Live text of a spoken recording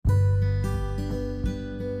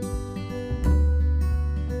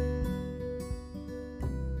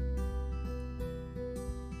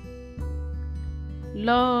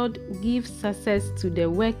Lord, give success to the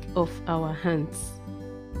work of our hands.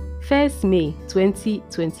 1st May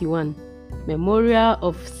 2021, Memorial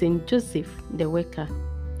of Saint Joseph the Worker.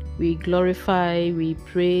 We glorify, we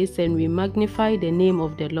praise, and we magnify the name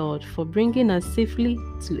of the Lord for bringing us safely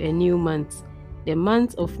to a new month, the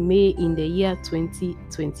month of May in the year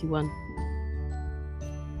 2021.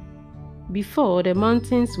 Before the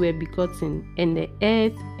mountains were begotten, and the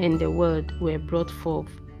earth and the world were brought forth,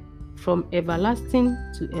 from everlasting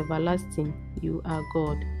to everlasting, you are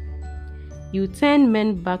God. You turn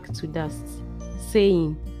men back to dust,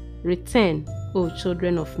 saying, Return, O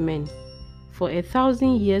children of men, for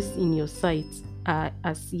 1,000 years in your sight are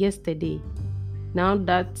as yesterday, now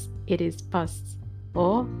that it is past,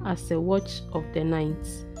 or as a watch of the night.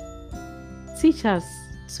 Teach us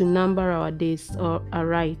to number our days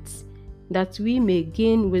aright, that we may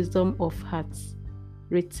gain wisdom of heart.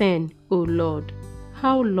 Return, O Lord.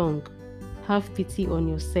 How long? Have pity on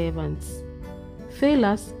your servants. Fail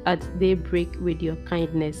us at daybreak with your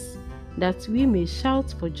kindness, that we may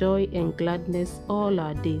shout for joy and gladness all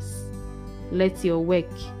our days. Let your work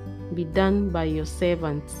be done by your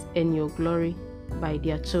servants, and your glory by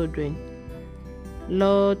their children.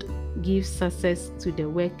 Lord, give success to the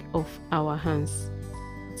work of our hands.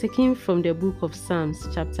 Taken from the book of Psalms,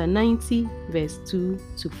 chapter 90, verse 2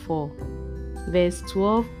 to 4, verse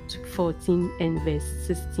 12 to 14, and verse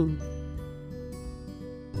 16.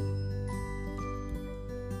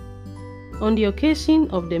 On the occasion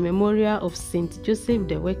of the memorial of Saint Joseph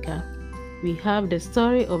the Worker, we have the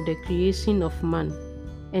story of the creation of man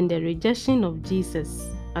and the rejection of Jesus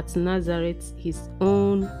at Nazareth, his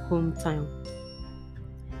own hometown.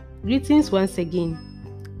 Greetings once again,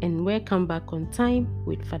 and welcome back on Time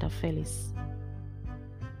with Father Felix.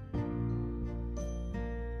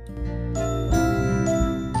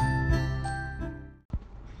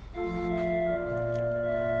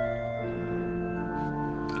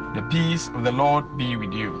 The peace of the Lord be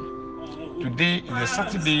with you. Today is the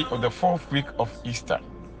Saturday of the 4th week of Easter,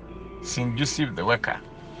 Saint Joseph the Worker.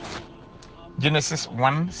 Genesis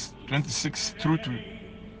 1:26 through to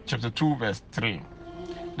chapter 2, verse 3.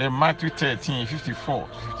 Then Matthew 13:54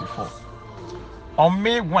 to 54. On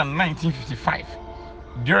May 1, 1955,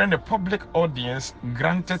 during the public audience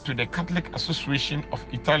granted to the Catholic Association of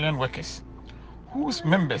Italian Workers, whose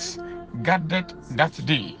members gathered that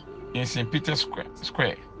day in St. Peter's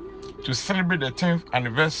Square to celebrate the 10th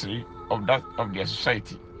anniversary of their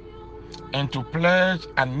society, and to pledge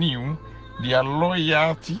anew their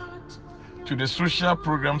loyalty to the social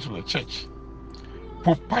programs of the Church,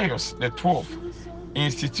 Pope Pius XII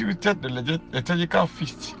instituted the liturgical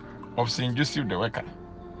feast of Saint Joseph the Worker,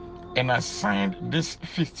 and assigned this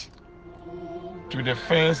feast to the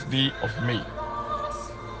first day of May.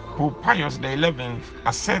 Pope Pius XI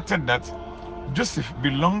asserted that Joseph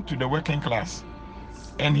belonged to the working class,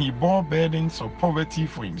 and he bore burdens of poverty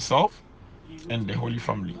for himself and the Holy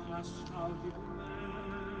Family.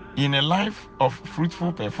 In a life of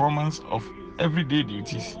fruitful performance of everyday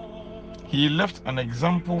duties, he left an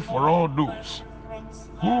example for all those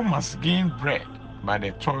who must gain bread by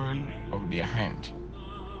the toil of their hand.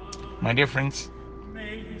 My dear friends,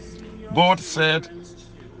 God said,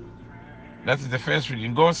 that is the first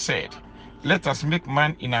reading, God said, let us make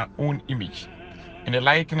man in our own image, in the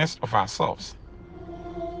likeness of ourselves,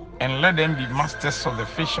 and let them be masters of the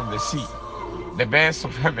fish of the sea, the birds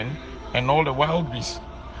of heaven, and all the wild beasts.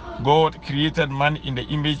 God created man in the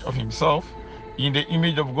image of himself. In the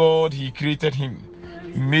image of God he created him.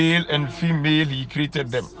 Male and female he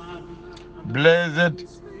created them.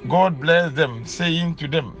 God blessed them, saying to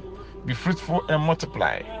them, be fruitful and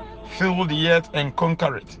multiply, fill the earth and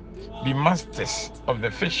conquer it, be masters of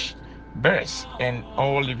the fish, birds, and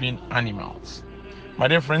all living animals. My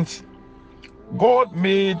dear friends, God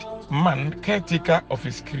made man caretaker of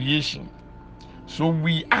his creation. So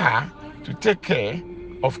we are to take care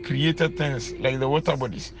of created things like the water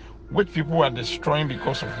bodies, which people are destroying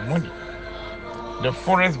because of money, the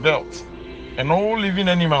forest belt, and all living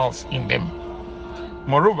animals in them.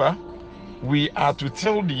 Moreover, we are to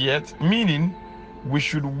till the earth, meaning we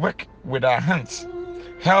should work with our hands,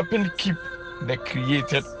 helping keep the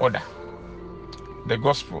created order. The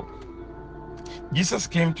Gospel. Jesus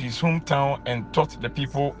came to his hometown and taught the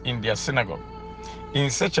people in their synagogue in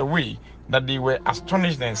such a way that they were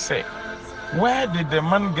astonished and said, where did the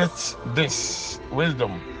man get this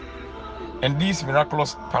wisdom and these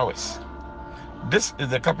miraculous powers? This is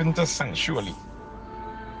the carpenter's son, surely.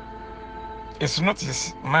 Is not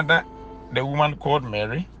his mother the woman called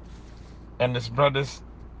Mary, and his brothers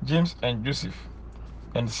James and Joseph,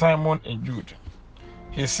 and Simon and Jude?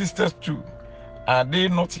 His sisters too, are they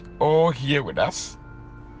not all here with us?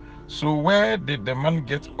 So where did the man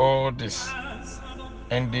get all this?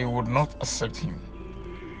 And they would not accept him.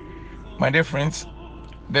 My dear friends,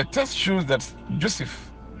 the text shows that Joseph,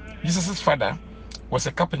 Jesus' father, was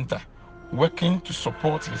a carpenter working to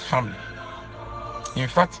support his family. In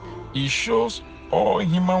fact, it shows all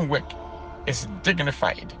human work is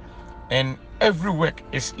dignified and every work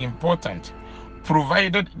is important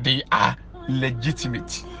provided they are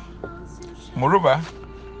legitimate. Moreover,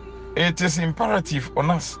 it is imperative on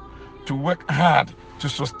us to work hard to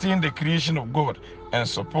sustain the creation of God and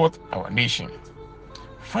support our nation.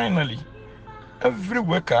 Finally, every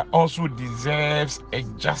worker also deserves a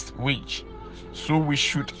just wage, so we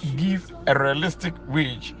should give a realistic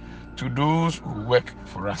wage to those who work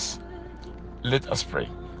for us. Let us pray.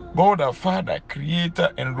 God our Father,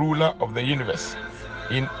 creator and ruler of the universe,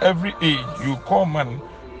 in every age you call man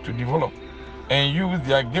to develop and use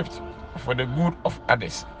their gift for the good of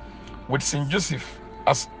others. With Saint Joseph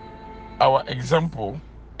as our example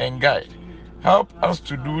and guide, help us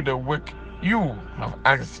to do the work you have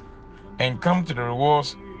asked and come to the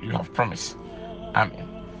rewards you have promised. Amen.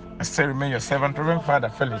 I still remain your servant, Reverend Father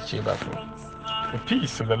Felix Chebafo. The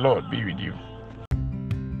peace of the Lord be with you.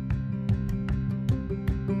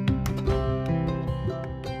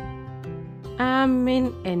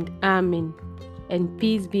 Amen and amen. And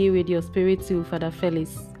peace be with your spirit too, Father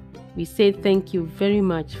Felix. We say thank you very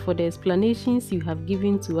much for the explanations you have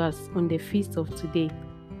given to us on the feast of today,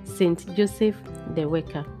 Saint Joseph the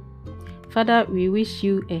Worker. Father, we wish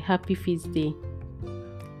you a happy feast day.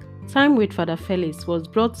 Time with Father Felix was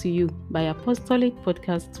brought to you by Apostolic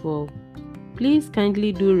Podcast 12. Please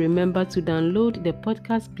kindly do remember to download the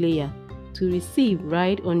podcast player to receive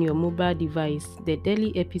right on your mobile device the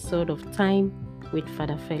daily episode of Time with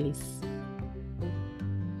Father Felix.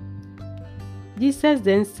 Jesus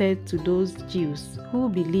then said to those Jews who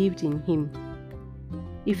believed in him,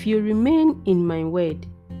 "If you remain in my word,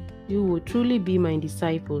 you will truly be my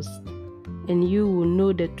disciples, and you will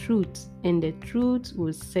know the truth, and the truth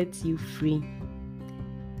will set you free."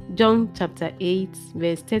 John chapter 8,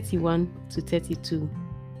 verse 31 to 32.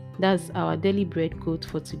 That's our daily bread quote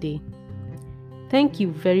for today. Thank you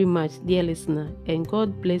very much, dear listener, and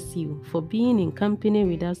God bless you for being in company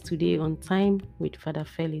with us today on Time with Father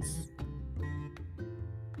Felix.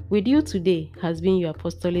 With you today has been your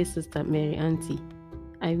apostolic sister Mary Auntie.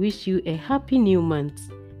 I wish you a happy new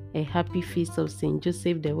month, a happy feast of Saint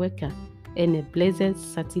Joseph the Worker, and a blessed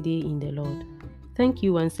Saturday in the Lord. Thank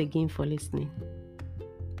you once again for listening.